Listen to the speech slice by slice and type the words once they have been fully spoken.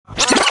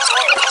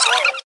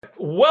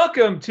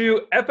Welcome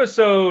to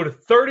episode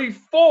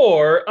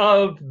 34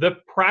 of the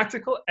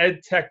Practical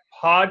EdTech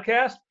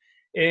podcast.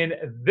 In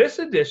this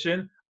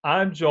edition,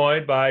 I'm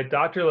joined by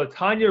Dr.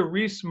 Latanya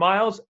Rease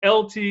Miles,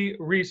 LT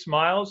Rease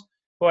Miles,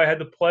 who I had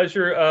the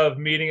pleasure of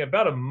meeting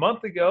about a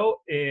month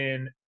ago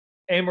in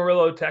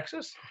Amarillo,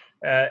 Texas,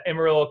 at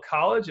Amarillo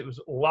College. It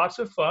was lots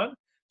of fun.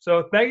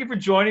 So thank you for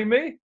joining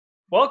me.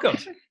 Welcome.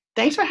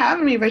 Thanks for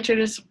having me, Richard.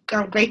 It's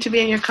great to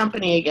be in your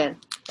company again.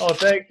 Oh,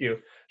 thank you.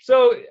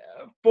 So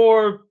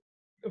for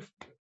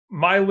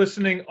my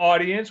listening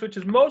audience, which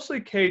is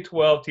mostly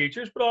K-12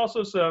 teachers, but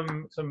also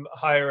some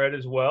higher ed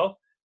as well,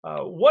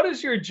 what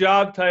is your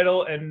job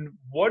title, and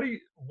what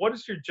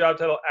does your job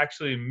title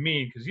actually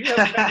mean? Because you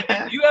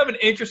have an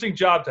interesting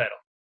job title.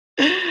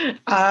 And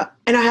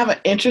I have an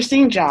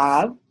interesting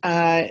job.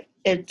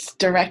 It's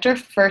Director of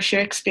First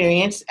Year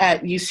Experience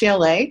at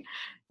UCLA,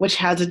 which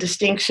has a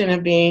distinction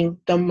of being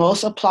the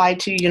most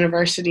applied to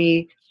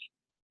university,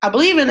 I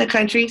believe, in the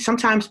country.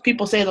 Sometimes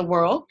people say the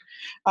world.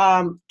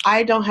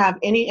 I don't have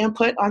any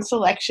input on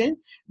selection,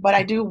 but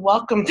I do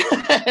welcome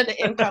the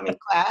incoming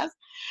class.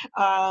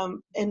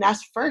 And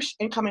that's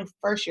incoming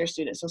first year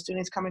students. So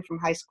students coming from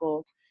high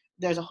school,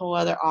 there's a whole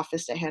other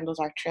office that handles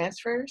our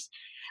transfers.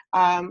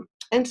 And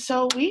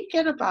so we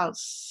get about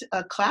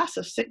a class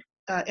of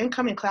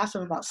incoming class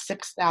of about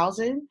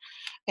 6,000.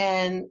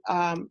 And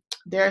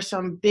there are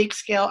some big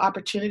scale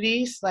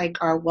opportunities like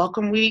our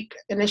Welcome Week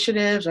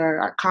initiatives or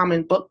our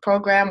Common Book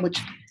program, which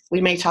we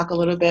may talk a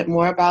little bit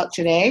more about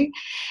today.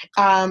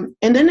 And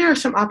then there are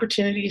some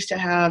opportunities to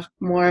have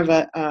more of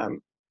a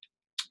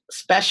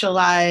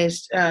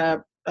specialized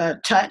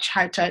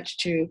high touch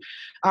to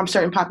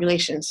certain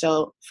populations.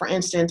 So for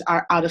instance,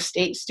 our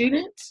out-of-state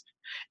students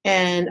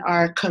and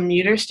our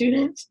commuter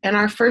students and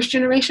our first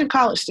generation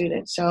college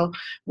students. So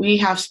we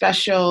have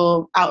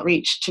special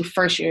outreach to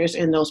first years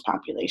in those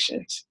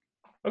populations.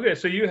 Okay,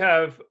 so you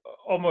have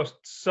almost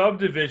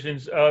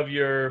subdivisions of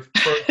your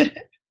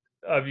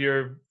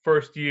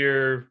first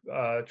year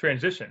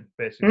transition,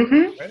 basically.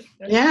 Mm-hmm. Right?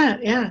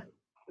 Yeah.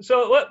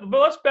 So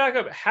let's back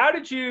up. How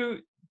did you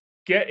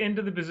get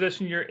into the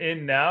position you're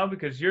in now?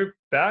 Because your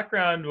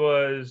background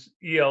was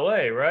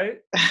ELA,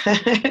 right?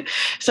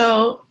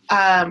 So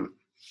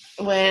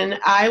when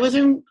I was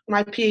in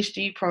my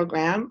PhD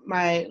program,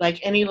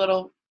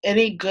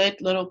 any good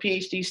little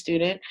PhD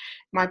student,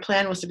 my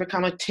plan was to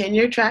become a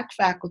tenure track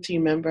faculty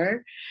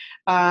member.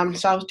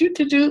 So I was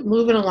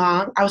moving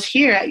along. I was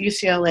here at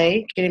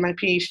UCLA getting my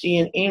PhD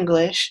in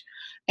English,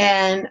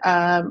 and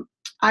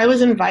I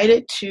was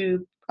invited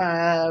to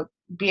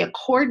be a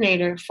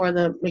coordinator for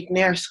the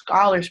McNair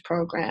Scholars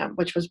Program,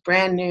 which was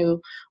brand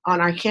new on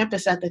our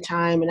campus at the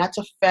time. And that's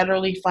a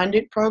federally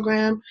funded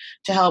program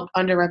to help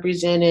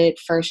underrepresented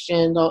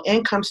first-gen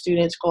low-income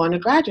students go on to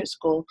graduate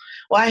school.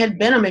 Well, I had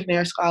been a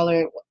McNair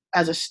Scholar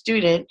as a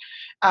student,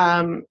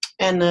 and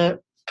the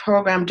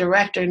program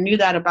director knew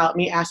that about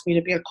me, asked me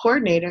to be a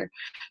coordinator.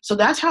 So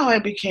that's how I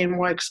became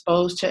more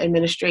exposed to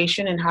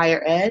administration and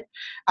higher ed.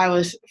 I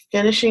was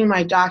finishing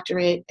my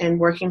doctorate and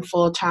working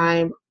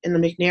full-time in the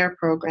McNair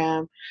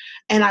program,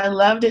 and I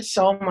loved it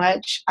so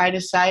much, I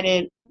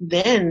decided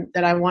then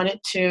that I wanted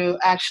to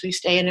actually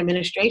stay in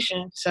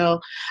administration. So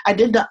I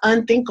did the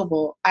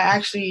unthinkable. I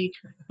actually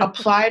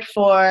applied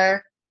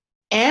for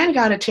and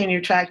got a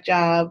tenure track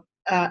job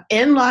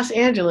in Los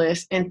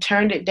Angeles and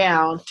turned it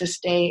down to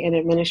stay in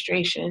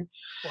administration.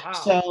 Wow.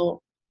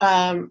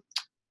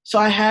 So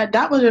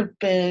that would have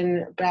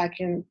been back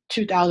in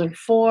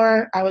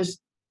 2004. I was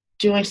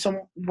doing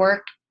some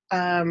work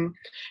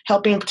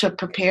helping to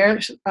prepare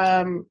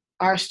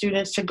our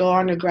students to go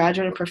on to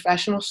graduate and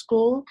professional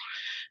school.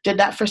 Did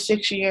that for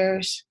 6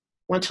 years,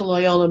 went to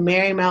Loyola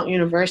Marymount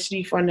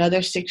University for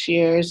another 6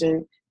 years,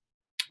 and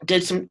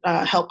did some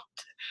help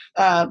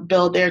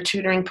build their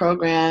tutoring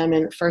program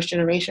and first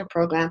generation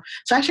program.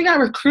 So I actually got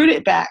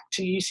recruited back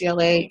to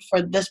UCLA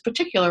for this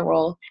particular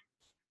role.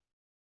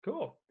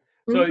 Cool.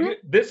 So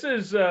this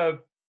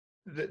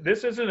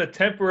isn't a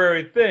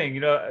temporary thing.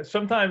 You know,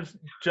 sometimes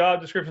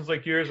job descriptions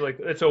like yours, like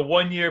it's a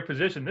 1-year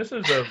position. This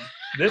is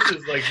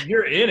like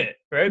you're in it,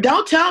 right?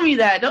 Don't tell me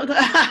that. Don't. No,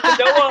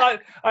 well,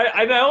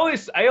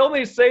 I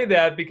only say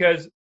that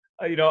because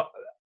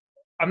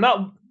I'm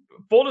not,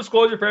 full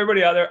disclosure for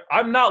everybody out there,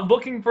 I'm not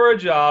looking for a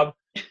job,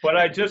 but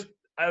I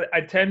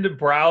tend to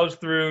browse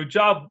through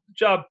job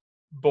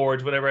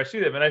boards whenever I see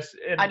them, and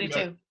I do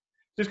too.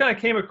 Just kind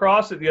of came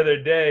across it the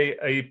other day,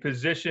 a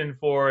position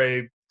for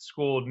a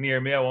school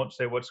near me. I won't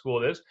say what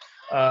school it is,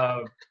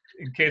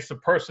 in case the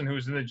person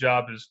who's in the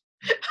job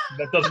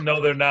that doesn't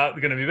know they're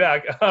not going to be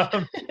back.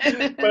 But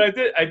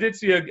I did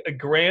see a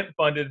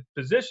grant-funded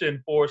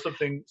position for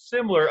something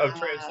similar of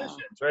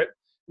transitions, right?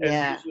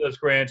 And usually those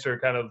grants are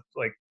kind of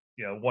like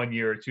 1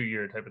 year or 2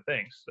 year type of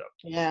things. So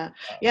yeah,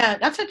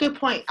 that's a good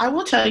point. I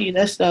will tell you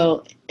this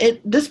though,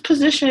 this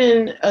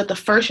position, the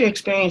first year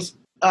experience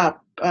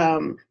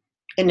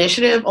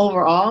initiative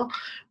overall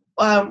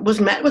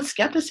was met with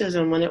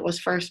skepticism when it was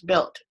first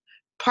built,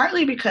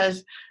 partly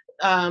because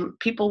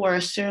people were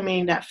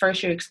assuming that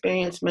first year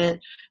experience meant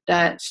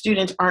that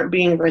students aren't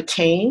being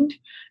retained.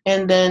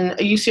 And then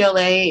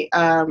UCLA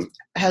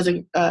has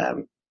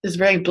is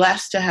very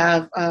blessed to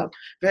have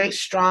very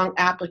strong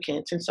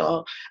applicants. And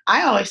so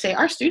I always say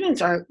our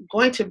students are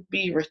going to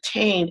be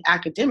retained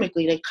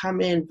academically. They come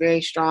in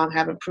very strong,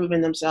 having proven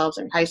themselves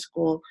in high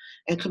school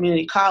and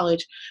community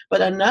college.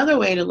 But another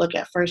way to look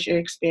at first year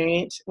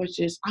experience, which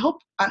is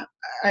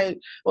I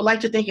would like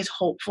to think is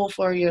hopeful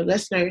for your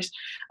listeners,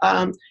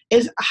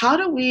 is how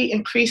do we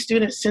increase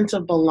students' sense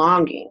of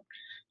belonging?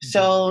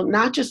 So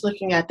not just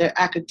looking at their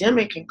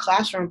academic and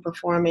classroom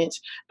performance,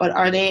 but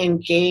are they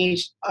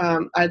engaged?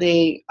 Are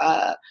they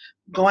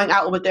going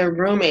out with their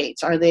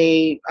roommates? Are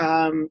they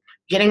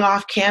getting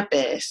off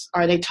campus?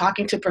 Are they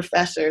talking to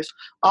professors?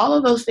 All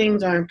of those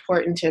things are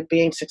important to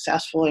being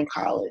successful in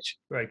college.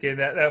 Right, getting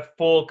that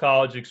full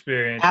college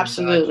experience.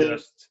 Absolutely. And not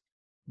just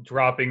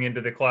dropping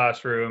into the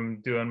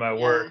classroom, doing my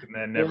work, and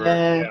then never.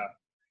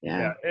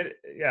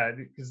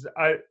 Because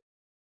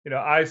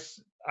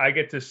I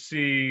get to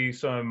see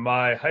some of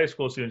my high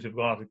school students who've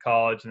gone off to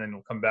college and then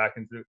will come back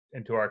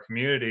into our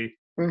community.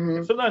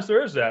 Mm-hmm. Sometimes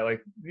there is that,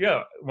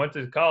 went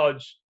to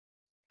college,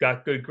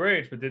 got good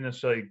grades, but didn't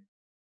necessarily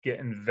get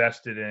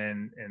invested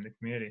in the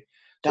community.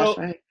 That's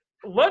right.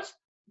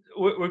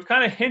 We've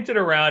kind of hinted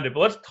around it, but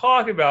let's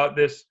talk about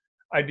this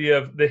idea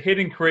of the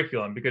hidden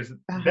curriculum, because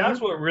that's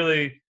what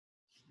really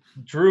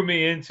drew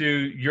me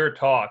into your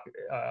talk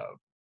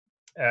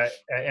at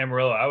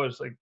Amarillo. I was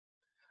like,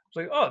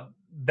 oh,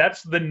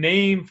 that's the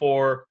name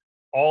for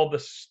all the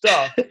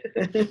stuff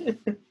that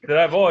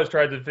I've always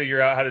tried to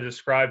figure out how to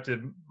describe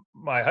to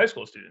my high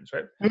school students,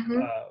 right?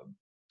 Mm-hmm.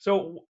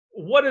 So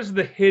what is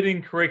the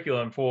hidden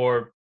curriculum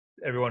for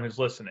everyone who's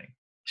listening?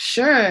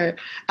 Sure.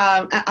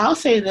 I'll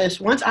say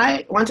this. Once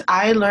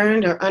I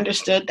learned or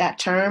understood that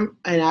term,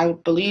 and I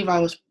believe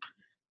I was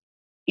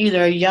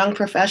either a young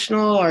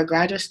professional or a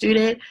graduate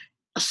student,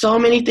 so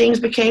many things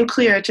became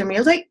clear to me. I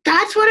was like,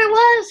 that's what it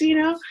was,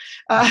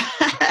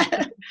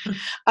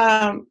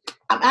 I'm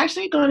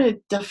actually going to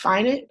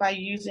define it by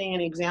using an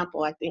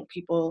example I think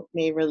people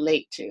may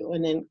relate to,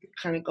 and then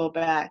kind of go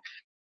back.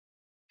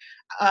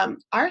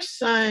 Our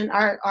son,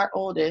 our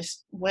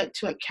oldest, went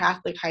to a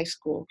Catholic high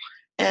school,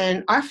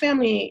 and our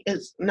family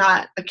is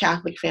not a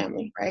Catholic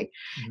family, right?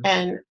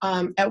 Mm-hmm.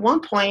 And at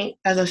one point,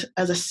 as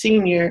a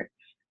senior,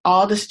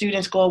 all the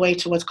students go away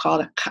to what's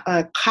called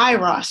a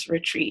Kairos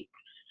retreat,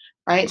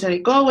 right? So they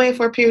go away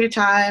for a period of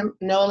time,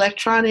 no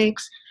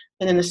electronics,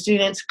 and then the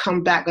students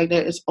come back,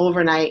 it's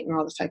overnight and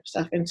all this type of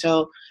stuff. And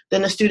so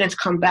then the students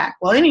come back.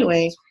 Well,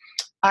 anyway,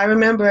 I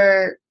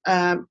remember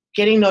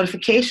getting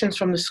notifications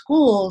from the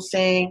school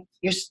saying,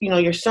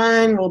 your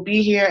son will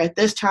be here at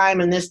this time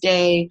and this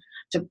day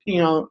to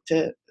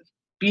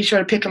be sure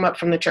to pick him up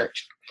from the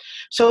church.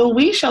 So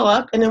we show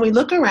up and then we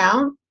look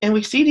around and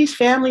we see these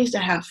families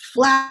that have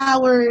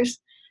flowers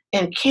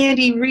and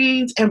candy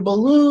wreaths and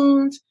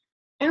balloons.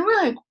 And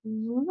we're like,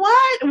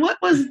 what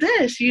was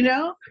this,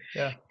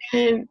 Yeah.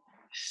 And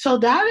so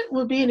that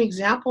would be an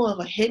example of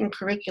a hidden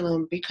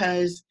curriculum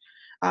because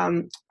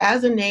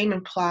as the name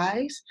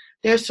implies,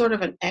 there's sort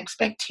of an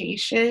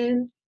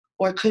expectation,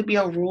 or it could be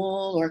a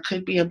rule, or it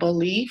could be a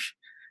belief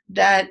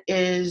that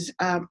is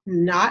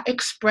not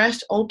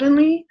expressed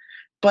openly,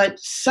 but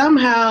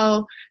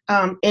somehow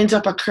ends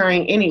up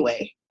occurring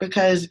anyway,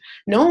 because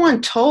no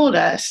one told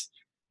us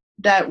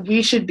that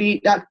we should be,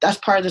 that's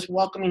part of this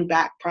welcoming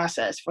back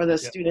process for the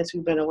students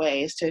who've been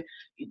away, is to,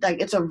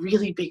 it's a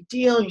really big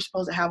deal. You're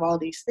supposed to have all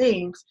these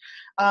things.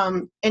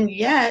 And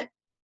yet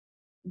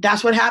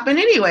that's what happened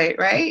anyway,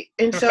 right?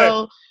 And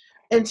so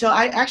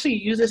I actually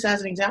use this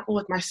as an example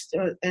with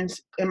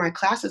in my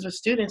classes with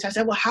students. I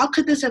said, well, how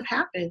could this have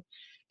happened?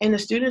 And the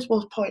students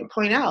will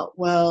point out,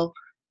 well,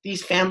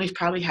 these families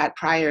probably had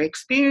prior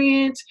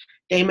experience.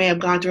 They may have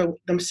gone through it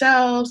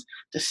themselves.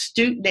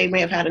 They may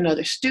have had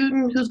another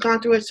student who's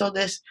gone through it. So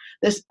this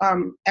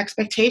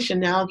expectation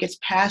now gets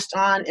passed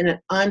on in an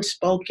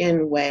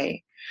unspoken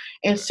way.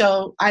 And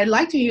so I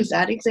like to use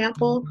that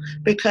example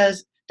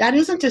because that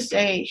isn't to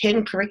say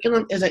hidden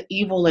curriculum is an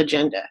evil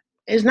agenda.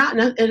 It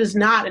is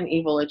not an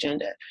evil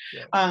agenda.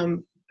 Yeah.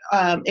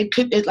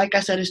 Like I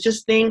said, it's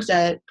just things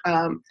that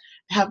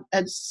have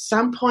at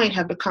some point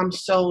have become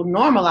so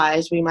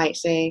normalized, we might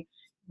say,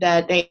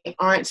 that they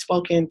aren't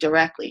spoken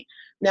directly.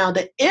 Now,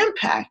 the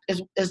impact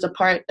is the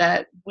part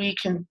that we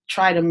can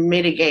try to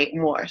mitigate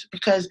more,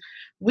 because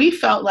we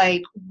felt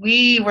like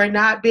we were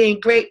not being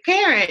great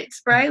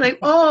parents, right? Like,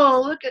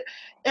 oh, look at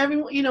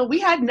everyone, we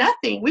had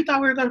nothing. We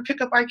thought we were going to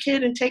pick up our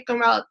kid and take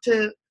them out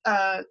to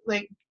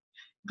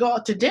go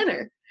out to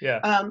dinner.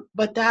 Yeah.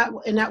 But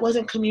that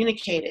wasn't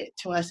communicated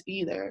to us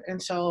either.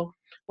 And so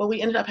what we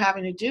ended up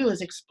having to do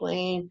is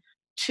explain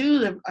to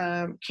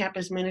the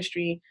campus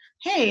ministry,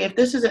 hey, if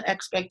this is an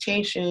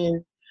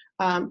expectation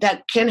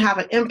that can have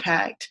an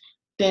impact,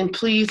 then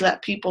please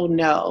let people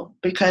know,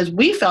 because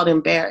we felt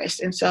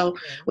embarrassed. And so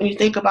when you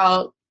think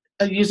about,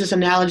 I use this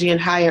analogy in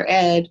higher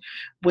ed,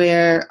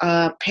 where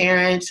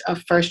parents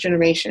of first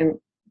generation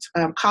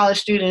college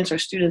students or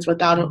students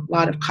without a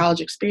lot of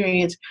college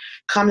experience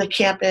come to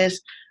campus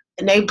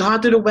and they've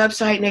gone through the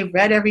website and they've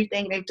read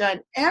everything, they've done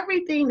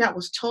everything that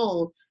was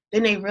told,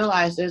 then they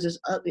realize there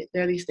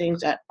are these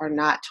things that are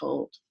not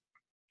told.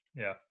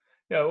 Yeah.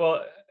 Yeah.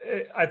 Well,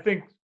 I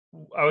think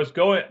I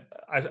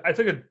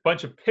took a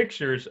bunch of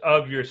pictures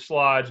of your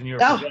slides and you were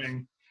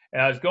presenting,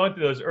 and I was going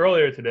through those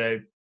earlier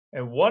today.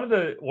 And one of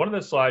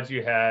the slides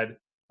you had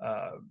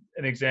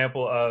an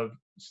example of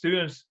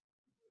students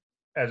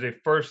as a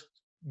first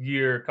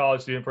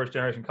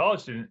generation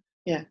college student,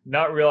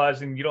 not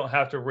realizing you don't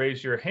have to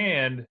raise your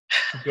hand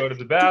to go to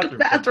the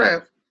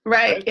bathroom.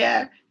 Right.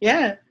 Yeah.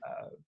 Yeah.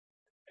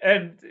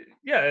 And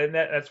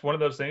that's one of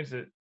those things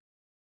that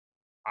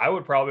I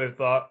would probably have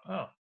thought,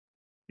 oh,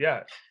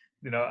 yeah,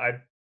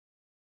 I'd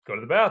go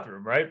to the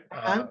bathroom, right?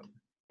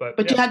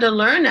 But you had to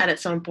learn that at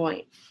some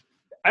point.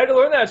 I had to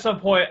learn that at some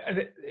point,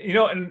 and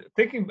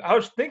I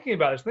was thinking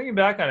about this, thinking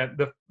back on it.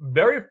 The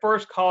very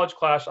first college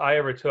class I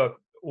ever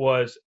took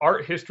was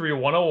Art History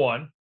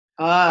 101.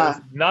 I was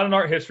not an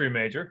art history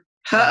major.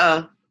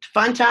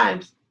 Fun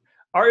times.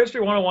 Art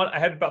History 101. I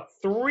had about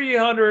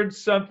 300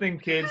 something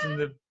kids in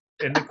the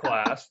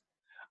class.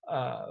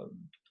 A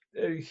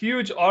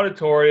huge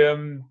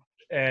auditorium,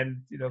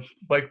 and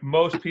like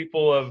most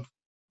people of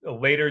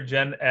later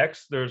Gen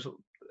X, there's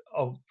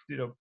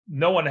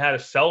no one had a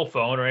cell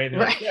phone or anything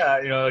like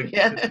that.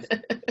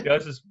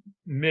 This is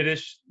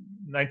mid-ish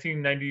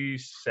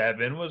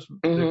 1997 was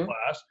the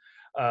class.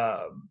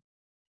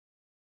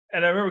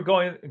 And I remember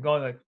going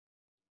like,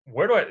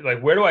 where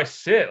do I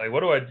sit? Like, what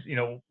do I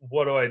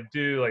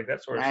do? Like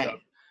that sort of stuff.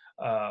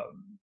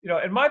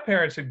 And my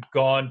parents had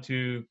gone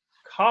to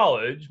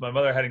college. My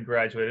mother hadn't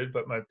graduated,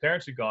 but my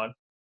parents had gone,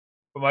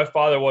 but my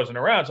father wasn't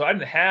around. So I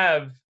didn't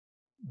have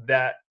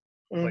that,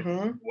 like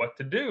what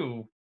to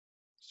do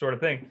sort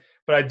of thing.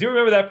 But I do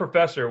remember that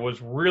professor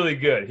was really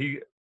good.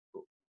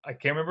 I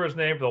can't remember his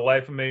name for the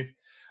life of me.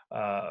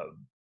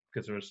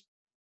 Because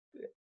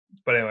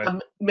but anyway. A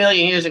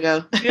million years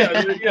ago.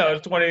 it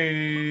was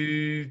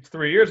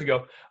 23 years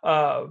ago.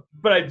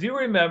 But I do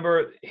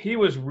remember he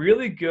was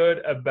really good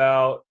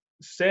about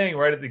saying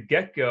right at the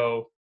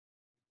get-go,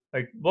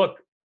 like, look,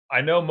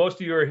 I know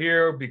most of you are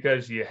here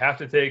because you have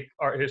to take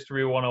Art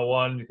History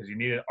 101 because you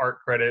need an art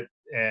credit,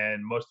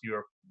 and most of you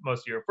are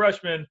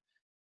freshmen.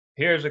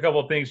 Here's a couple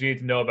of things you need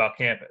to know about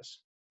campus.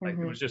 Like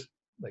it was just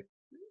like,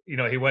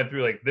 he went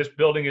through like this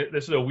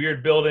is a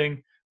weird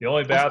building. The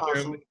only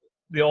bathroom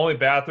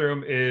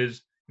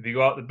is if you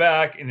go out the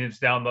back and it's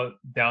down the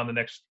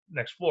next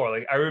floor.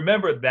 Like I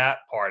remember that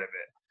part of it.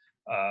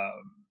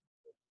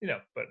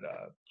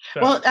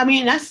 Well, I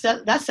mean, that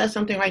says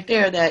something right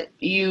there that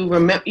you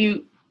remember,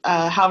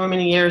 however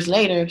many years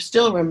later,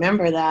 still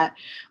remember that.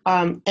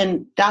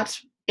 And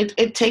that's,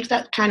 it takes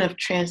that kind of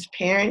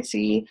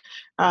transparency,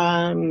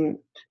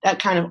 that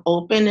kind of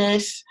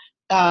openness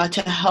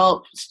to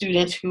help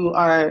students who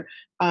are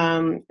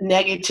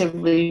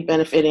negatively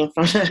benefiting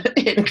from the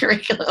hidden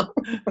curriculum.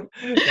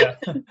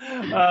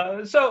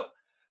 So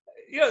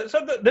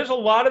there's a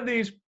lot of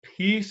these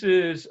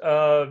pieces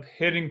of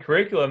hidden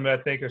curriculum that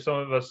I think are some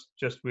of us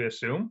we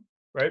assume,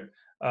 right?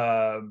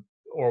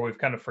 Or we've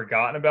kind of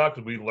forgotten about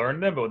because we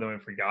learned them, but then we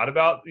forgot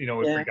about,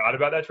 forgot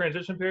about that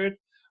transition period.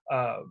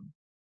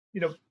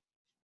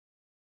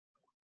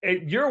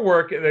 At your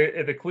work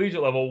at the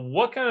collegiate level,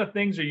 what kind of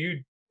things are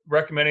you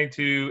recommending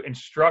to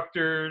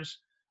instructors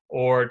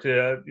or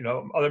to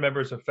other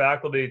members of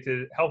faculty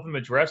to help them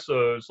address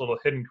those little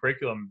hidden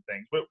curriculum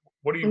things?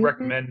 What do you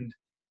recommend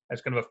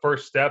as kind of a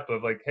first step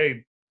of like,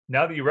 hey,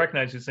 now that you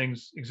recognize these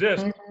things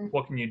exist,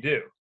 what can you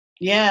do?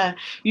 Yeah,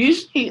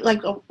 usually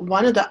like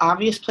one of the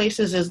obvious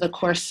places is the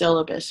course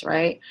syllabus,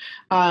 right?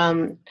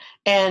 And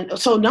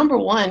so number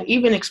one,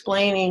 even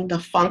explaining the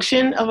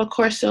function of a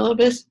course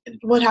syllabus,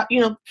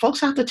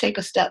 folks have to take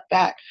a step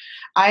back.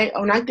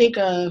 When I think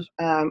of,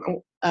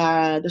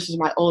 this is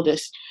my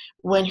oldest,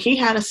 when he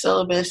had a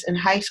syllabus in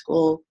high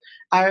school,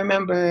 I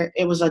remember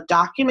it was a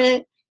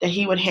document that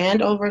he would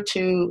hand over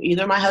to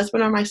either my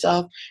husband or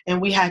myself, and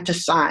we had to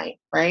sign,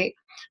 right?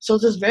 So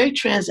it's this very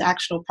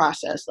transactional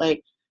process,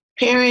 like,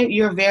 parent,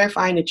 you're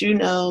verifying that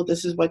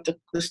this is what the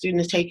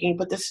student is taking,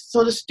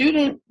 so the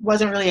student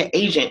wasn't really an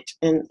agent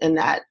in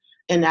that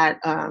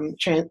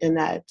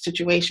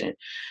situation.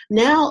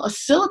 Now, a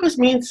syllabus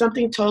means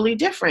something totally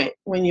different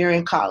when you're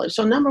in college.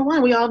 So number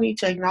one, we all need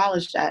to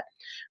acknowledge that.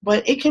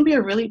 But it can be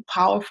a really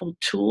powerful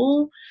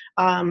tool,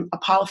 a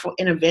powerful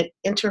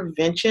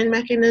intervention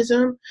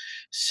mechanism.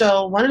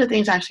 So one of the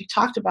things I actually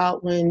talked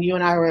about when you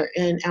and I were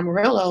in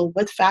Amarillo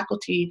with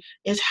faculty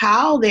is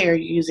how they're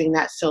using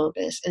that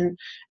syllabus. And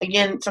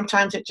again,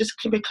 sometimes it just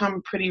can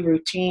become pretty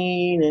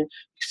routine and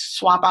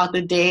swap out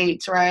the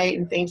dates, right,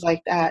 and things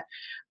like that.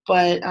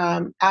 But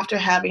after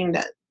having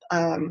that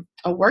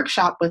a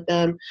workshop with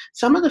them,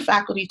 some of the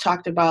faculty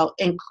talked about,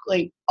 a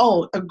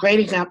great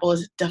example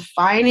is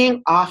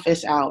defining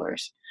office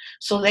hours.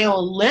 So they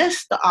will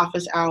list the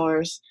office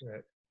hours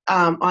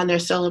on their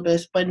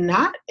syllabus, but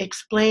not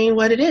explain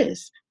what it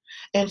is.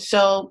 And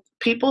so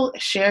people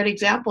shared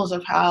examples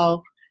of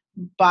how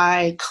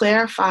by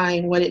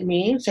clarifying what it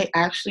means, they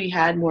actually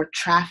had more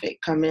traffic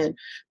come in,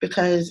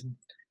 because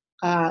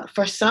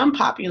for some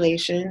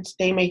populations,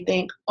 they may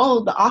think,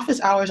 oh, the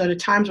office hours are the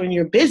times when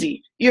you're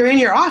busy. You're in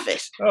your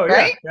office, Oh, yeah,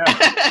 right? yeah.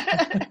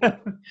 That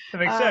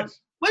makes sense.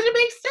 Which it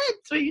makes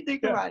sense when you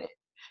think Yeah. about it.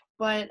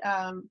 But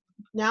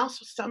now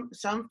some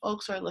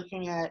folks are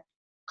looking at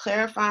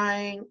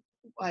clarifying,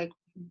 like,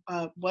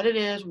 what it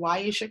is, why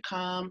you should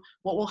come,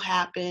 what will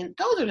happen.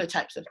 Those are the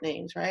types of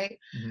things, right?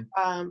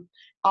 Mhm.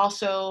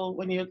 Also,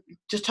 when you're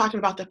just talking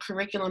about the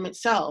curriculum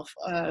itself,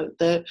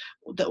 the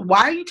why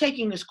are you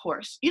taking this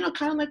course?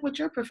 Kind of like what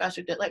your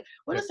professor did. Like,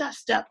 what Yeah. is that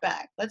step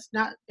back? Let's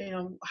not,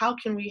 how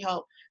can we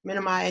help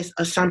minimize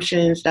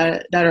assumptions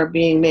that are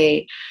being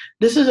made?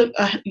 This is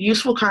a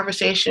useful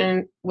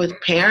conversation with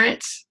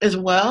parents as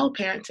well,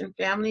 parents and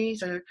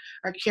families, or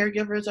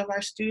caregivers of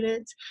our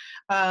students.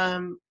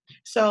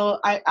 So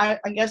I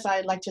guess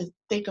I like to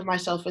think of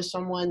myself as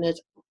someone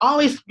that's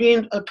always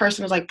being a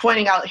person who's like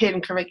pointing out hidden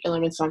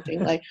curriculum and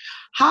something. Like,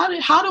 how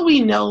do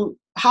we know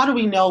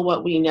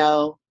what we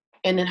know,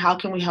 and then how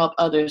can we help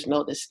others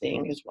know this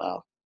thing as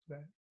well? Right.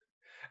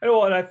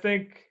 And I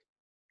think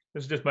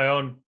this is just my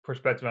own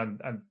perspective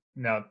on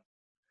now.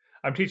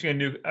 I'm teaching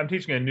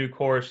a new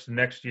course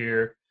next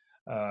year,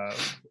 uh,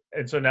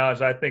 and so now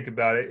as I think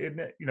about it,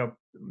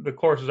 the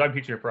courses I'm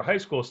teaching are for high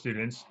school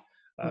students,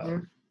 uh, Hmm.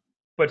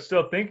 but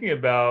still thinking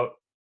about,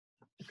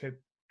 okay,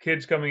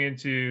 kids coming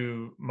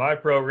into my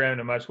program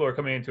and my school are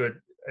coming into a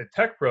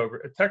tech program,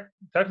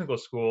 technical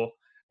school,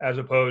 as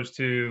opposed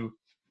to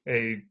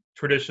a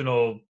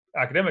traditional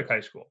academic high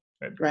school.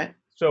 Right? Right.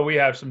 So we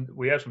have some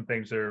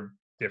things that are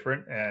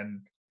different,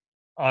 and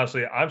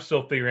honestly, I'm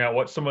still figuring out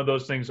what some of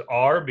those things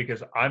are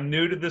because I'm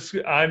new to this.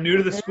 I'm new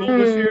to the school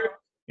this year.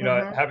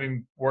 Mm-hmm.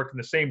 Having worked in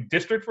the same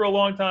district for a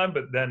long time,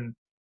 but then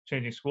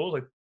changing schools,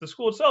 like the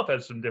school itself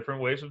has some different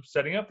ways of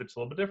setting up. It's a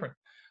little bit different.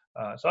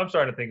 So I'm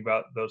starting to think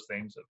about those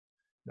things of,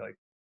 like,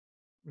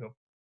 you know,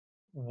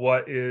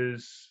 what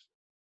is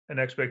an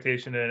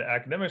expectation in an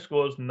academic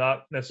school is not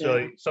Yeah.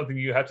 necessarily something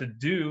you have to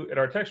do at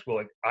our tech school.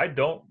 Like, I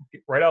don't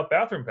write out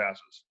bathroom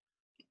passes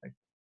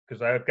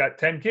because I've got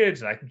 10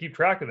 kids and I can keep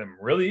track of them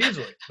really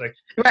easily. Like,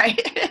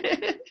 Right.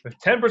 if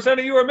 10%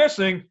 of you are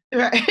missing,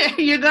 Right.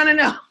 You're gonna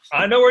know.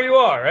 I know where you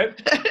are, right?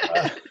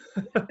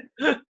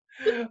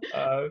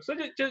 So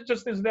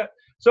just things like that.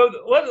 So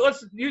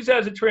let's use that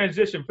as a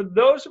transition for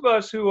those of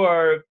us who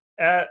are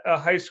at a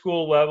high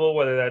school level,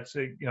 whether that's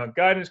a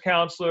guidance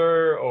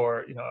counselor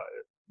or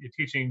you're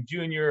teaching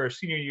junior or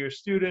senior year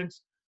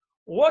students.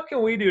 What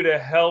can we do to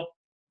help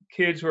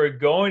kids who are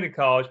going to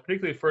college,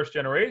 particularly first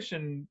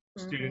generation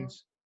Mm-hmm.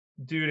 students,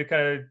 do to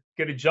kind of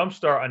get a jump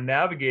start on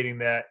navigating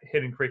that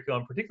hidden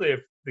curriculum, particularly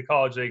if the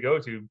college they go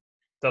to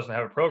doesn't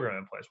have a program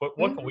in place? What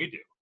can Mm-hmm. we do?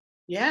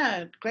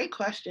 Yeah, great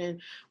question.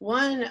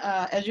 One,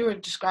 as you were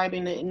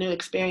describing the new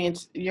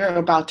experience you're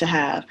about to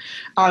have,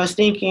 I was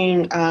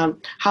thinking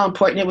how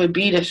important it would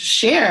be to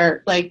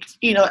share, like,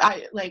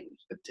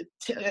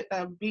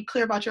 be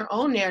clear about your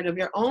own narrative,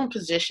 your own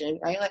position,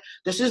 right? Like,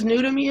 this is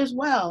new to me as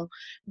well.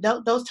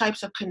 Those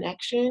types of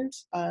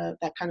connections,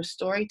 that kind of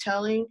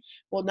storytelling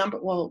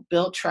will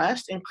build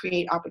trust and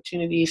create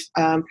opportunities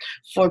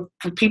for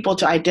people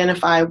to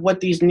identify what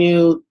these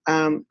new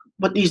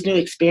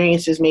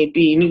experiences may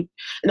be. And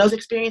those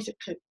experiences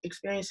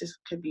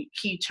could be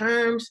key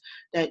terms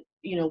that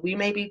we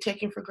may be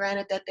taking for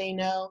granted that they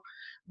know.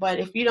 But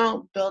if you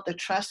don't build the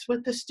trust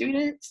with the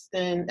students,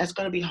 then that's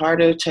going to be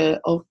harder to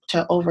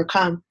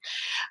overcome.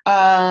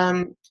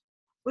 Um,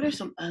 what are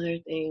some other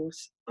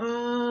things?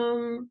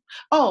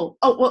 Well,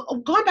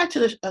 going back to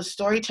the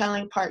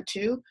storytelling part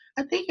too,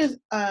 I think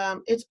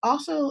it's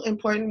also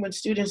important when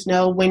students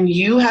know when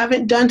you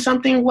haven't done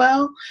something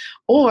well,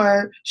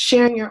 or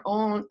sharing your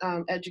own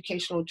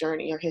educational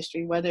journey or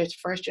history, whether it's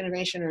first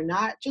generation or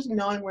not. Just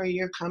knowing where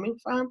you're coming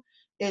from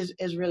is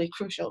really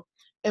crucial.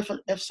 If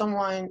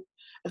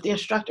the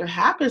instructor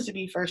happens to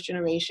be first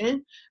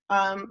generation,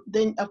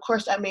 then of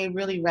course that may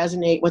really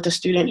resonate with a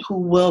student who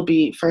will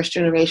be first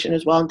generation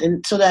as well,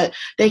 and so that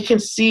they can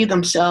see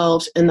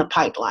themselves in the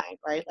pipeline,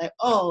 right? Like,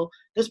 oh,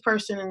 this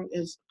person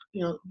is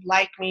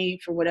like me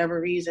for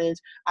whatever reasons.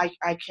 I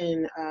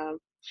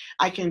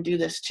can do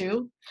this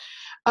too.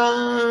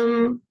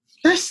 Um,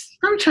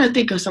 I'm trying to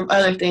think of some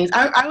other things.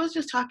 I was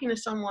just talking to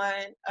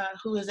someone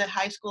who is a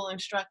high school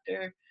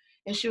instructor,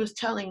 and she was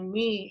telling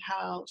me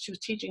how she was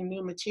teaching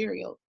new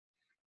material,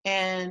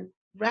 and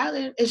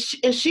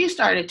she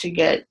started to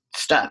get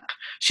stuck.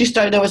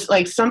 There was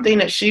like something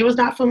that she was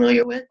not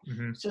familiar with.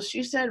 Hmm. So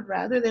she said,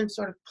 rather than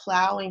sort of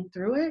plowing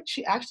through it,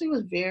 she actually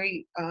was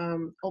very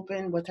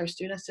open with her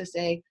students to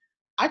say,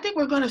 I think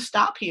we're going to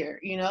stop here,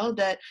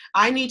 that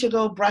I need to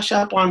go brush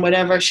up on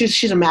whatever.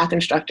 She's a math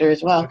instructor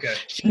as well. Okay.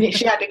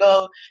 She had to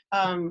go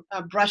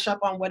brush up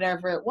on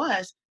whatever it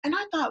was. And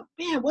I thought,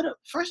 man,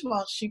 first of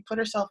all, she put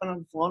herself in a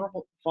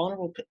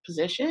vulnerable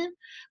position.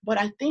 But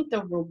I think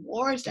the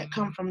rewards that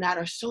come from that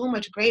are so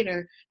much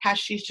greater had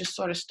she's just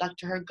sort of stuck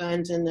to her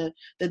guns in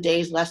the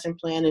day's lesson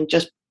plan and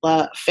just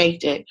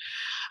faked it.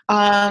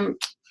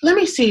 Let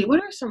me see.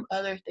 What are some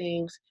other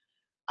things?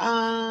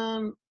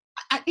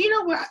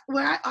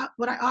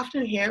 What I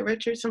often hear,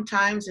 Richard,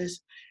 sometimes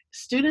is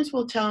students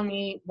will tell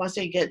me once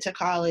they get to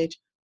college,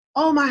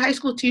 "Oh, my high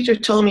school teacher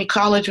told me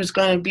college was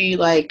going to be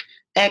like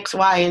X,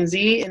 Y, and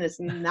Z," and it's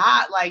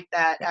not like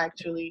that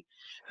actually.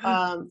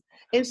 Um,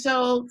 and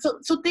so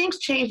things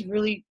change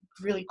really,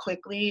 really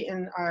quickly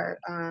in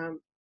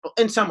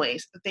some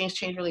ways. Things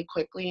change really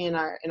quickly in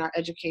our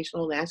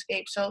educational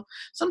landscape. So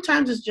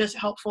sometimes it's just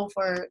helpful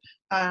for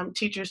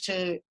teachers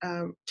to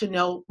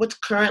know what's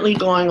currently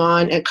going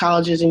on at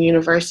colleges and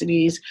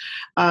universities.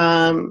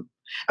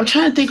 I'm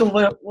trying to think of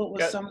what was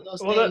Yeah, some of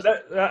those well, things.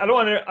 I don't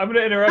want to. I'm going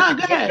to interrupt Oh, you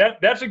go because ahead.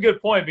 that's a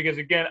good point. Because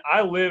again,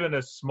 I live in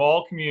a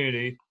small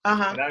community,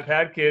 Uh-huh. and I've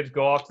had kids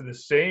go off to the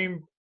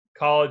same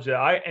college that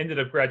I ended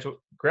up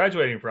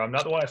graduating from.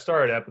 Not the one I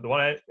started at, but the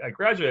one I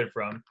graduated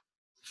from.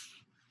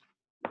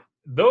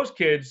 Those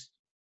kids,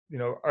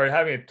 are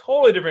having a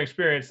totally different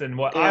experience than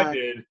what I Yeah.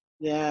 did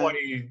Yeah.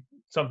 20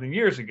 something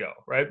years ago,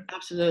 right?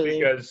 Absolutely.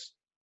 Because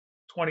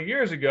 20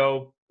 years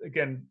ago,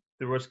 again,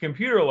 there was a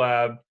computer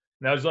lab, and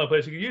that was the only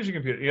place you could use a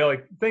computer.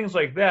 Like things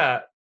like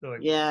that. They're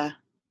like, Yeah.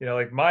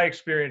 like my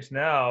experience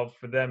now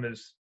for them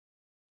is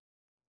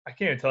I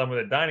can't even tell them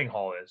where the dining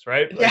hall is,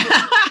 right? Like,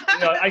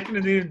 Yeah. I can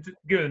even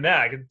give them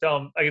that. I can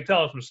tell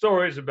them some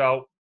stories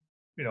about,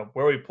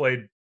 where we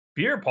played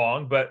beer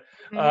pong, but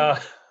hmm uh,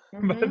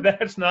 but hmm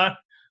that's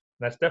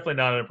definitely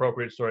not an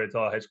appropriate story to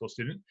tell a high school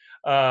student.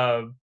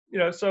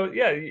 So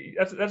yeah,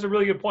 that's a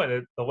really good point.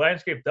 The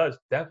landscape does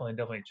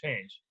definitely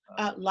change.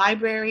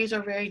 Libraries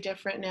are very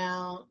different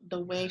now. The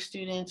way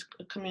students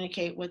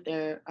communicate with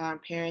their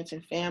parents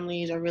and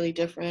families are really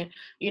different.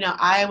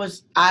 I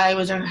was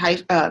in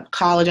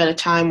college at a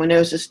time when there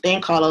was this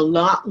thing called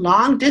a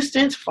long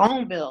distance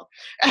phone bill.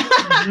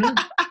 Hmm.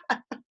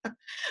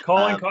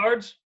 Calling um,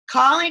 cards.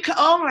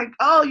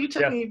 oh, you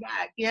took Yes. me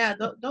back. Yeah,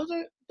 those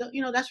are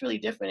that's really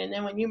different. And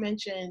then when you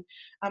mentioned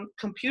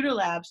computer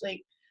labs,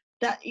 like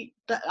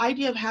the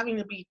idea of having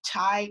to be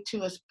tied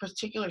to a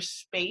particular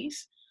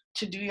space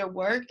to do your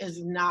work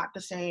is not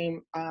the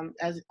same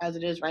as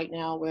it is right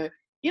now, where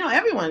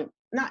everyone,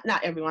 not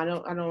everyone.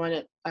 I don't want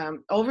to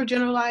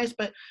overgeneralize,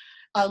 but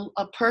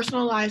a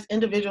personalized,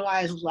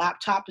 individualized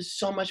laptop is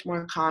so much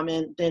more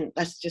common than,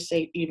 let's just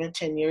say, even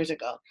 10 years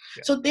ago.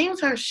 Yeah. So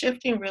things are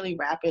shifting really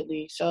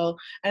rapidly.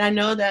 And I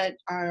know that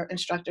our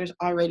instructors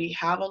already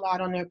have a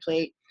lot on their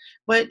plate,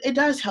 but it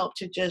does help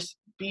to just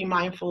be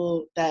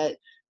mindful that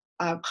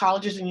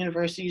colleges and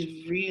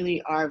universities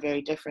really are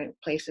very different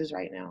places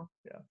right now.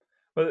 Yeah.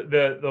 But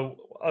the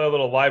other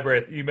little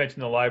library, you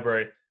mentioned the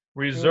library, Mm-hmm.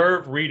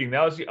 reserve reading.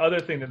 That was the other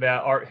thing that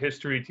art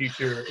history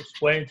teacher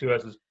explained to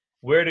us is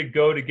where to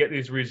go to get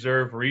these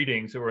reserve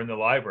readings that were in the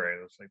library.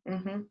 It was like,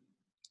 Mm-hmm.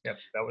 yeah,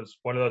 that was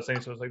one of those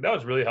things. I was like, that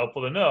was really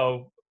helpful to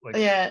know, like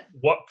Yeah.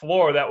 what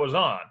floor that was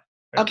on.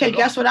 Right? Okay. It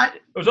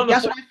was on the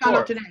Guess fourth what I found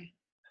out floor. today?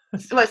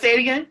 What? Say it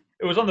again.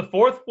 It was on the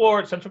fourth floor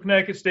at Central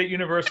Connecticut State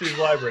University's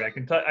library. I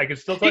can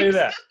still tell you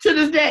that. To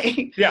this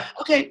day. Yeah.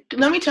 Okay,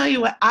 let me tell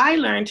you what I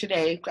learned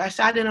today. I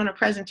sat in on a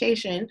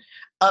presentation,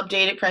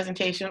 updated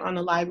presentation on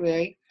the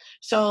library.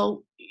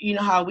 So you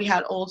know how we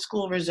had old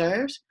school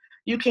reserves?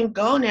 You can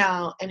go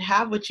now and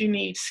have what you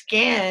need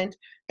scanned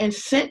and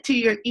sent to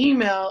your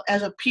email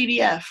as a PDF.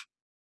 Yeah.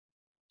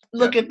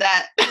 Look at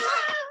that.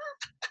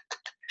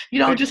 You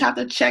don't just have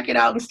to check it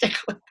out and stick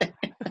with it.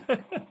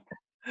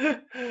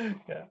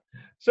 Yeah.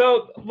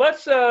 So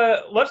let's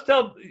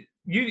tell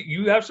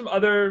you have some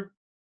other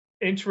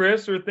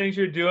interests or things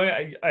you're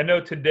doing. I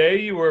know today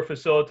you were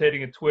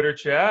facilitating a Twitter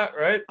chat,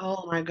 right?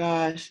 Oh my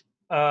gosh.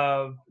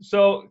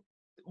 So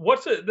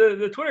what's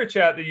the Twitter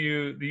chat that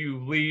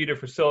you lead or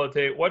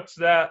facilitate? What's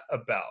that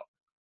about?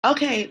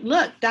 Okay,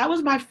 look, that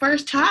was my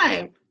first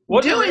time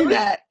Was it doing really?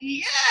 that.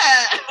 Yeah.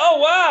 Oh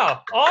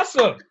wow,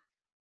 awesome.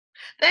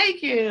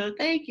 Thank you.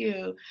 Thank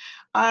you.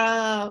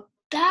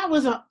 That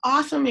was an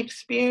awesome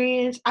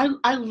experience. I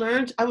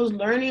was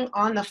learning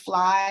on the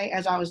fly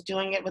as I was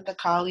doing it with a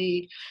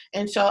colleague.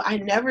 And so I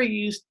never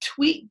used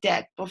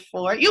TweetDeck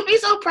before. You'll be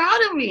so proud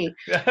of me.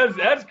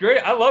 That's great.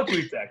 I love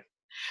TweetDeck.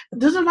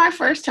 This is my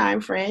first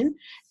time, friend.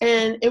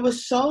 And it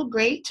was so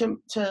great to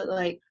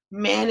like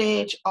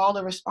manage all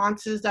the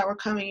responses that were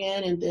coming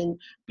in and then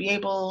be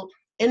able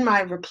in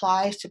my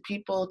replies to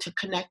people to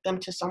connect them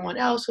to someone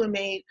else who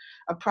made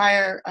a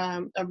prior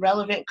a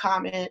relevant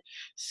comment.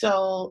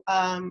 So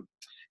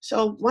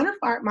one of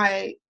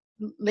my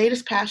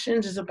latest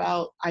passions is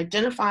about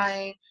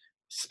identifying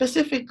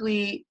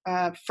specifically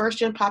first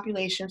gen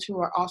populations who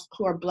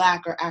are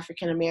Black or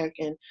African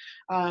American.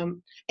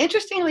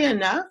 Interestingly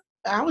enough,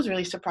 I was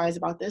really surprised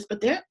about this, but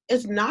there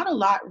is not a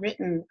lot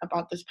written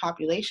about this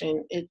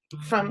population.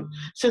 From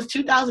since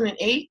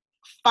 2008,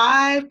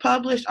 5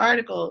 published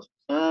articles.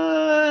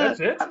 That's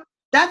it?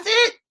 That's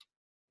it.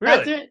 Really?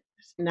 That's it.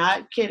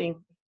 Not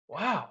kidding.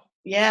 Wow.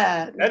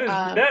 Yeah.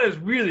 That is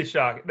really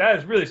shocking. That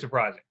is really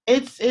surprising.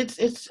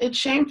 It's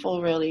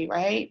shameful, really,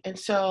 right? And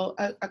so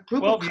a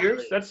group of 12 years?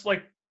 colleagues. That's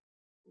like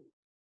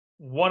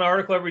one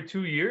article every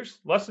 2 years,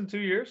 less than 2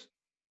 years.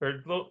 Or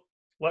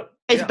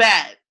It's yeah,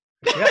 bad.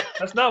 yeah,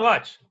 that's not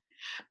much.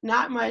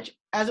 Not much,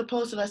 as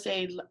opposed to, let's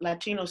say,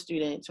 Latino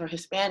students or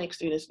Hispanic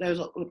students. There's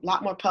a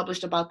lot more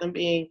published about them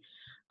being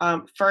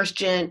first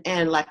gen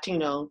and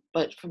Latino,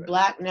 but for Right.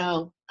 Black,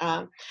 no.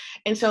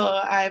 And so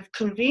I've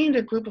convened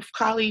a group of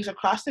colleagues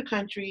across the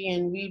country,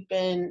 and we've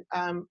been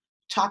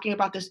talking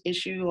about this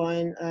issue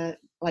on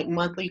like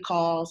monthly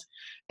calls.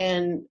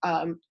 And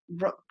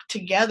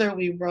together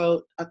we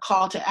wrote a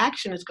call to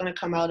action that's going to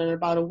come out in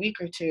about a week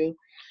or two.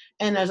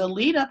 And as a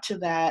lead up to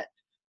that,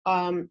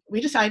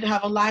 we decided to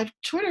have a live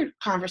Twitter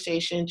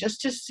conversation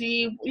just to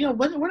see,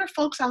 what are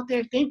folks out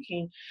there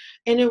thinking?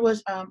 And it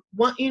was,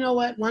 one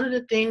of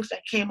the things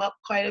that came up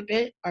quite a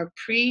bit are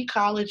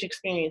pre-college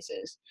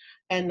experiences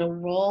and the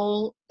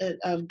role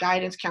of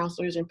guidance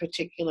counselors in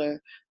particular.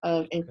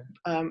 Okay.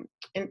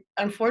 And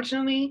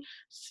unfortunately,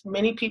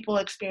 many people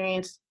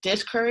experience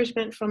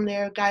discouragement from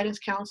their guidance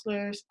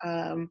counselors.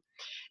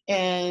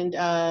 And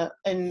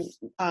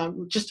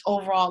just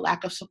overall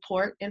lack of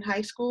support in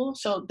high school.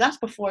 So that's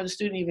before the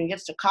student even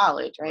gets to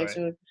college, right? Right.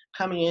 So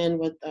coming in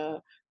with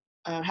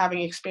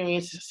having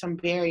experienced some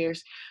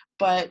barriers.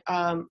 But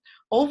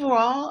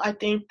overall, I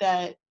think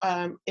that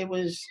it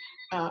was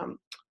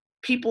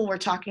people were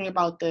talking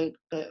about wait,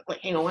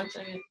 hang on one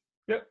second.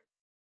 Yep.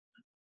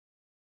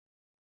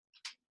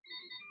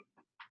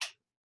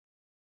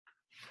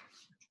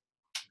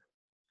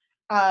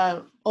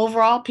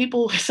 Overall,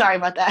 people, sorry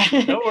about that.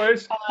 No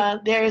worries.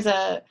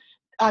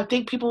 I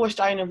think people were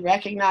starting to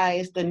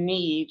recognize the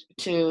need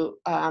to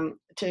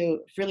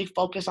really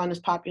focus on this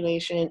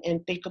population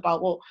and think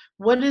about, well,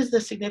 what is the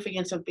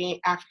significance of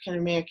being African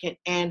American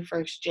and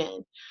first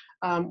gen?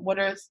 What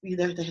are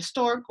either the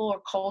historical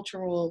or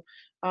cultural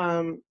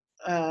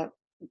uh,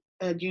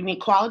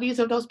 unique qualities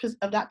of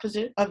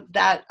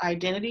that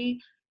identity,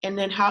 and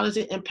then how does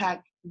it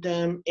impact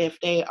them if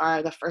they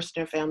are the first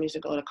in their families to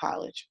go to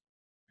college?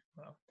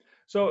 Wow.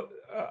 So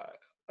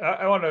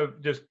I want to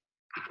just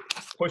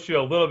push you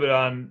a little bit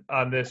on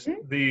this.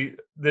 Mm-hmm.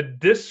 The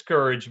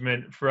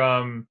discouragement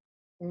from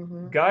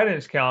Mm-hmm.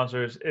 guidance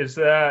counselors, is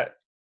that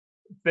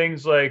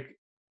things like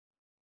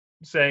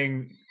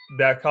saying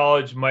that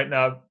you might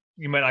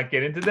not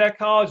get into that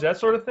college, that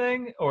sort of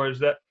thing, or is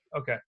that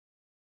okay?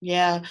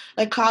 Yeah,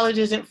 like college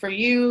isn't for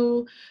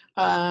you,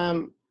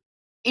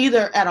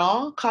 either at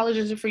all. College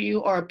isn't for you,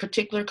 or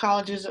particular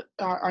colleges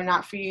are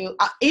not for you.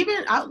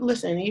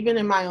 Listen, even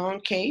in my own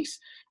case,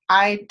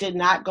 I did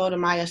not go to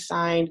my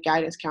assigned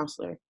guidance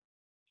counselor.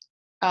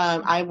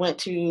 I went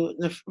to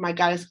the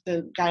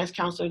guidance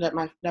counselor that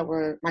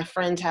my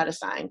friends had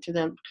assigned to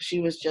them, because she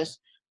was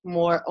just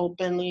more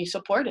openly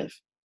supportive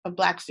of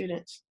Black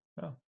students.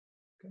 Oh,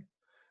 okay.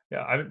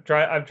 Yeah, I'm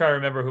trying to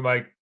remember who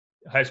my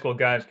high school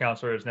guidance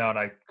counselor is now, and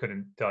I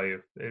couldn't tell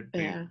you.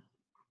 Yeah,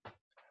 I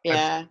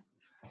yeah.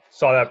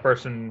 saw that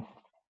person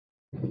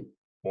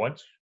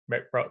once,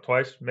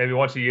 twice, maybe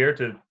once a year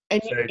to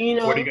And say, you "What are you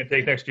know, going to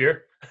take next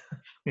year?"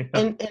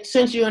 and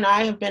since you and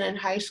I have been in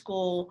high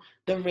school,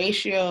 the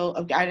ratio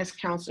of guidance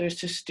counselors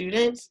to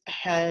students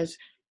has,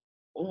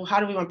 well, how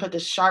do we want to put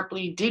this,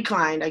 sharply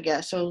declined, I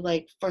guess. So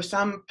like for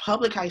some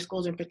public high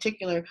schools in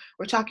particular,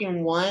 we're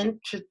talking 1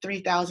 to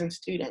 3,000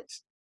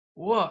 students.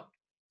 What?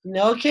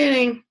 No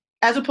kidding.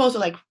 As opposed to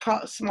like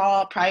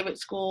small private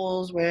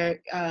schools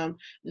where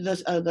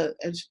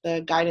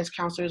the guidance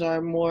counselors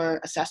are more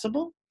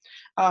accessible.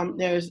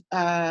 There's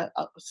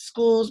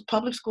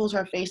public schools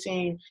are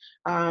facing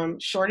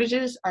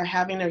shortages, are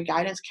having their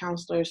guidance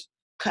counselors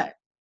cut.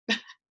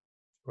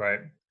 Right.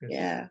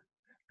 Yeah.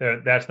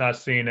 That's not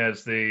seen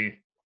as the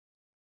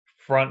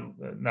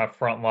not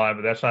front line,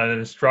 but that's not an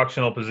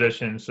instructional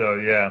position. So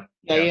yeah,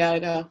 Yeah, yeah, yeah, I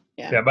know.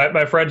 Yeah. yeah.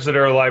 My friends that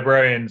are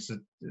librarians face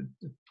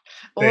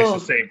the Oh,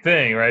 same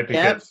thing, right?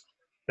 yep, Because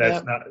that's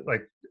yep. not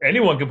like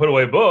anyone can put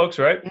away books,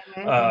 right?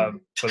 Mm-hmm,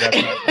 But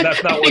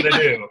that's not what they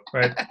do,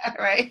 right?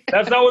 right.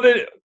 That's not what they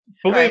do.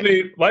 Believe Right.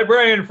 me,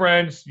 librarian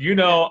friends,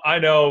 Yeah. I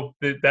know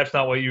that's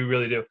not what you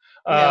really do.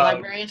 Yeah,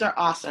 librarians are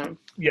awesome.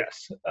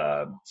 Yes.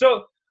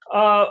 So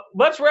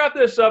let's wrap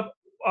this up.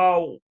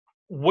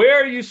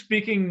 Where are you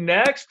speaking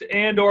next,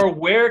 and/or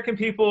where can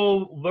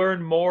people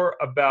learn more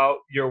about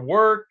your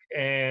work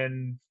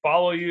and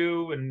follow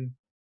you and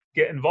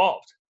get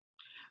involved?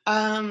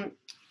 Um,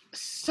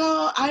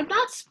 so I'm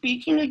not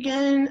speaking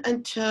again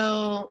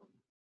until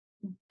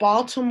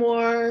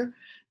Baltimore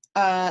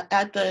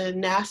at the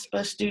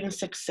NASPA Student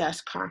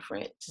Success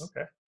Conference.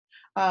 Okay.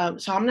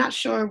 So I'm not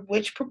sure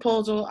which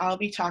proposal I'll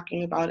be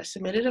talking about. I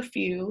submitted a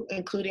few,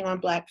 including on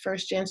Black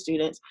first gen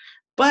students.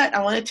 But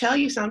I want to tell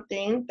you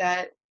something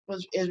that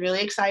is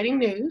really exciting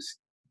news.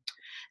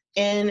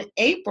 In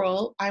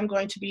April, I'm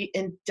going to be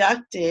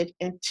inducted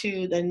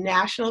into the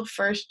National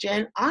First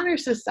Gen Honor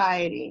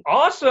Society.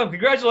 Awesome.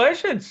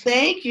 Congratulations.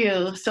 Thank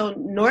you. So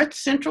North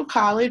Central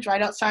College,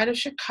 right outside of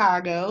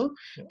Chicago,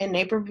 in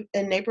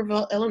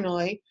Naperville,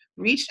 Illinois,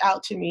 reached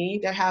out to me.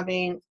 They're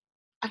having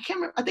I can't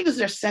remember, I think it was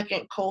their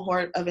second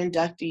cohort of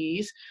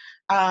inductees,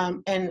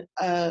 and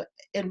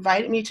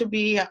invited me to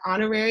be an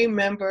honorary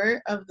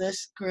member of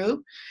this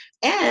group.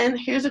 And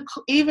here's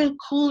even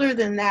cooler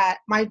than that,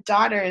 my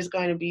daughter is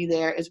going to be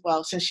there as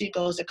well, since she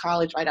goes to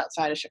college right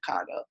outside of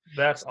Chicago.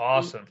 That's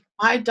awesome.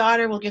 My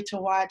daughter will get to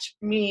watch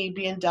me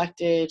be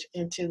inducted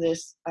into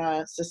this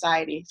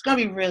society. It's going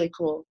to be really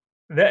cool.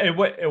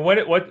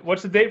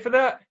 What's the date for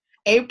that?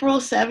 April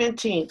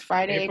 17th,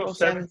 Friday, April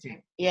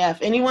 17th. Yeah, if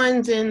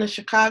anyone's in the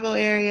Chicago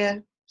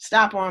area,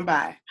 stop on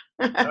by.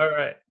 All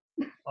right.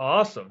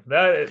 Awesome.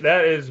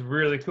 That is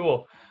really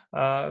cool.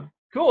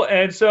 Cool.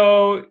 And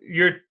so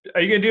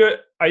are you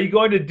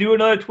going to do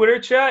another Twitter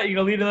chat? Are you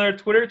going to lead another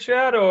Twitter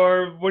chat,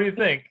 or what do you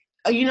think?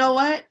 You know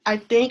what? I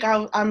think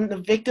I'm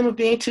the victim of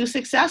being too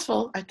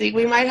successful. I think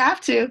we might have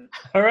to.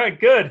 All right.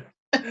 Good.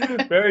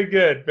 Very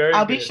good.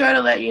 I'll be sure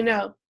to let you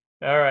know.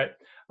 All right.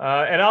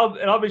 And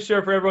I'll be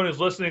sure, for everyone who's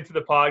listening to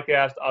the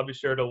podcast, I'll be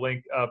sure to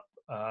link up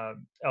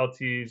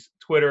LT's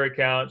Twitter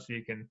account so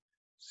you can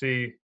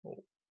see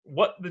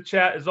what the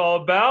chat is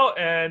all about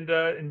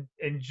and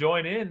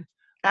join in.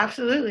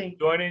 Absolutely.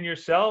 Join in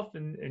yourself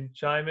and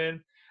chime in.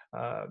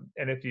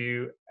 And if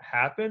you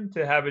happen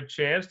to have a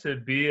chance to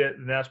be at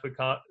the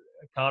NASPA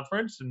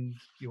conference and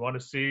you want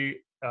to see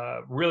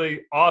a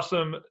really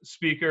awesome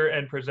speaker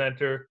and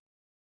presenter,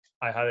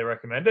 I highly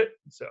recommend it.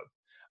 So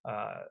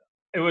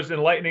it was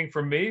enlightening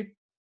for me,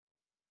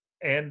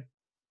 and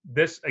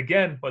this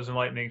again was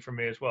enlightening for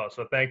me as well.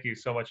 So thank you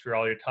so much for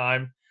all your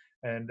time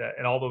and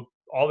all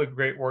the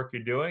great work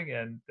you're doing.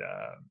 And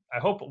I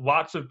hope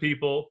lots of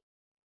people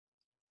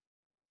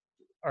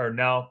are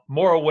now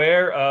more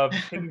aware of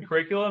hidden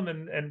curriculum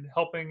and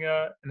helping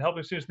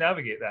students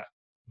navigate that.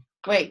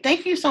 Great.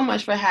 Thank you so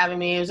much for having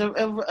me. It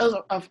was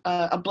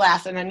a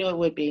blast, and I knew it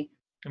would be.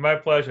 My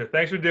pleasure.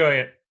 Thanks for doing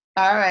it.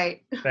 All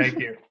right. Thank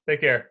you.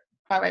 Take care.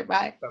 All right.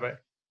 Bye. Bye-bye.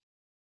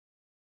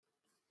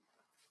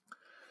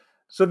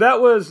 So that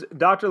was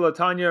Dr.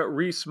 LaTanya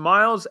Rease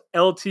Miles,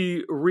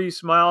 LT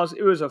Rease Miles.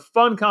 It was a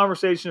fun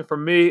conversation for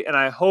me, and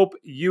I hope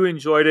you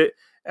enjoyed it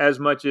as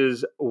much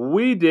as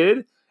we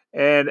did.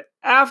 And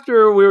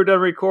after we were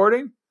done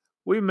recording,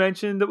 we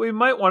mentioned that we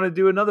might want to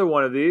do another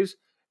one of these.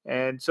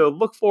 And so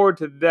look forward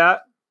to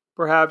that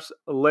perhaps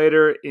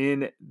later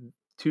in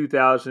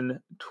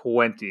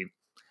 2020.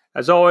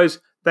 As always,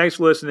 thanks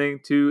for listening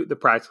to the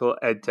Practical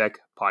EdTech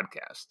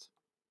Podcast.